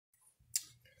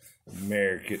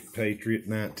American Patriot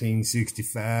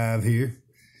 1965 here,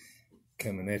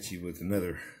 coming at you with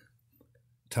another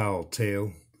tall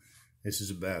tale. This is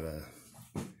about a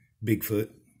Bigfoot.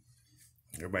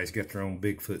 Everybody's got their own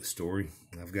Bigfoot story.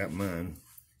 I've got mine.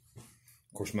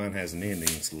 Of course, mine has an ending.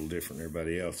 It's a little different than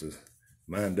everybody else's.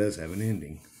 Mine does have an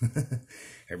ending.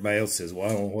 Everybody else says, well,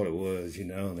 I don't know what it was, you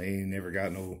know, and they ain't never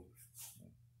got no,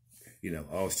 you know,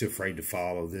 I was too afraid to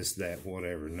follow this, that,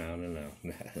 whatever. No.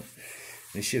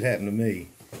 This shit happened to me.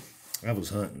 I was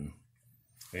hunting,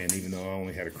 and even though I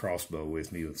only had a crossbow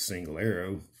with me with a single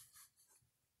arrow,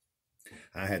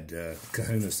 I had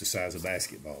kahunas the size of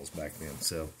basketballs back then.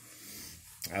 So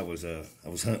I was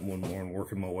hunting one morning,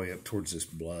 working my way up towards this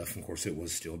bluff. And of course, it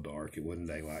was still dark. It wasn't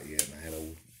daylight yet, and I had a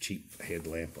old cheap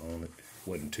headlamp on. It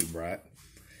wasn't too bright.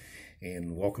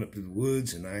 And walking up through the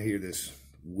woods, and I hear this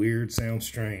weird sound,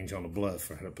 strange, on the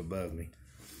bluff right up above me,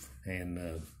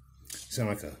 and sound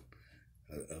like a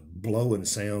blowing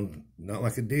sound, not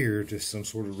like a deer, just some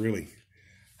sort of really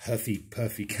huffy,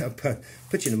 puffy,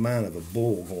 put you in the mind of a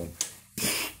bull going,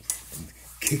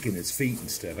 kicking its feet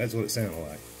and stuff. That's what it sounded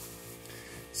like.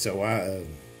 So I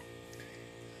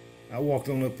walked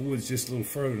on up the woods just a little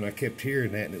further, and I kept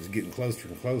hearing that, and it was getting closer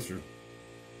and closer.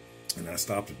 And I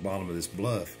stopped at the bottom of this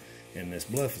bluff, and this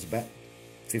bluff is about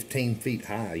 15 feet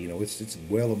high. You know, it's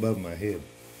well above my head.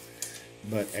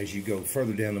 But as you go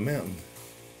further down the mountain,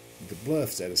 the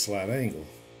bluff's at a slight angle.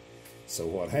 So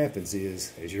what happens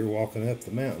is, as you're walking up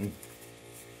the mountain,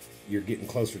 you're getting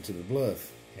closer to the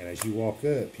bluff. And as you walk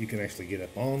up, you can actually get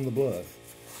up on the bluff.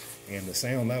 And the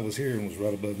sound I was hearing was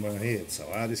right above my head. So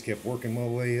I just kept working my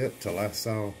way up till I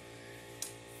saw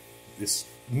this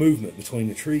movement between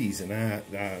the trees. And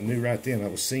I knew right then I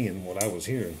was seeing what I was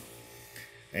hearing.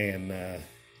 And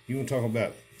you want to talk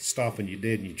about stopping you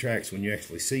dead in your tracks when you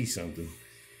actually see something.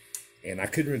 And I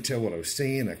couldn't really tell what I was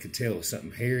seeing. I could tell it was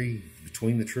something hairy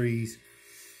between the trees.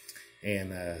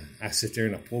 And I sit there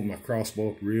and I pulled my crossbow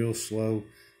up real slow.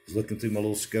 I was looking through my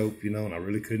little scope, you know, and I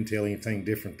really couldn't tell anything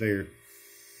different there.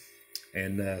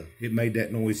 And it made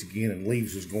that noise again, and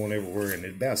leaves was going everywhere, and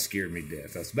it about scared me to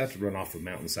death. I was about to run off the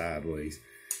mountain sideways.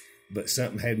 But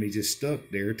something had me just stuck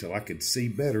there till I could see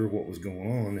better what was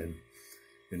going on. And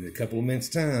in a couple of minutes'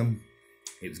 time,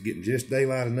 it was getting just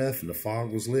daylight enough, and the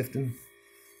fog was lifting.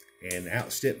 And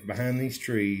out stepped behind these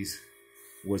trees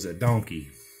was a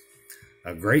donkey,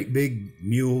 a great big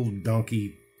mule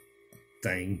donkey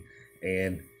thing,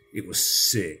 and it was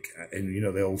sick. And you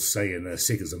know the old saying,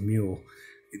 sick as a mule.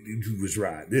 It was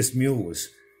right. This mule was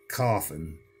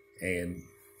coughing, and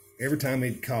every time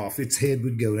it'd cough, its head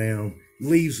would go down,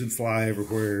 leaves would fly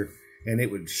everywhere, and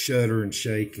it would shudder and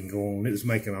shake and go on. It was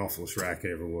making awful racket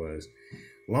ever was.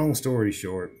 Long story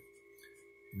short,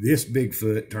 this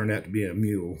Bigfoot turned out to be a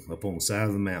mule up on the side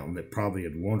of the mountain that probably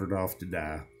had wandered off to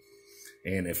die.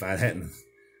 And if I hadn't,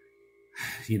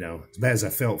 you know, as bad as I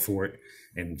felt for it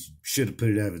and should have put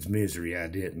it out of its misery, I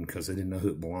didn't, because I didn't know who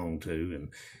it belonged to. And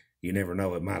you never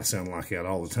know, it might have sounded like that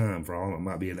all the time. For all it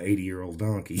might be an 80-year-old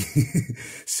donkey.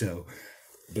 So,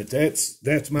 but that's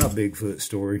my Bigfoot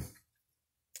story.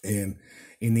 And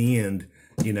in the end,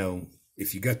 you know,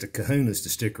 if you got the kahunas to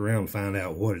stick around and find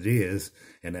out what it is,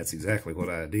 and that's exactly what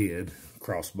I did,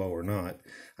 crossbow or not,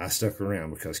 I stuck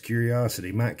around because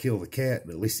curiosity might kill the cat,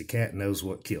 but at least the cat knows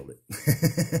what killed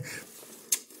it.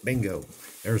 Bingo.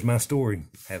 There's my story.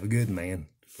 Have a good man.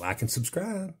 Like and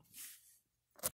subscribe.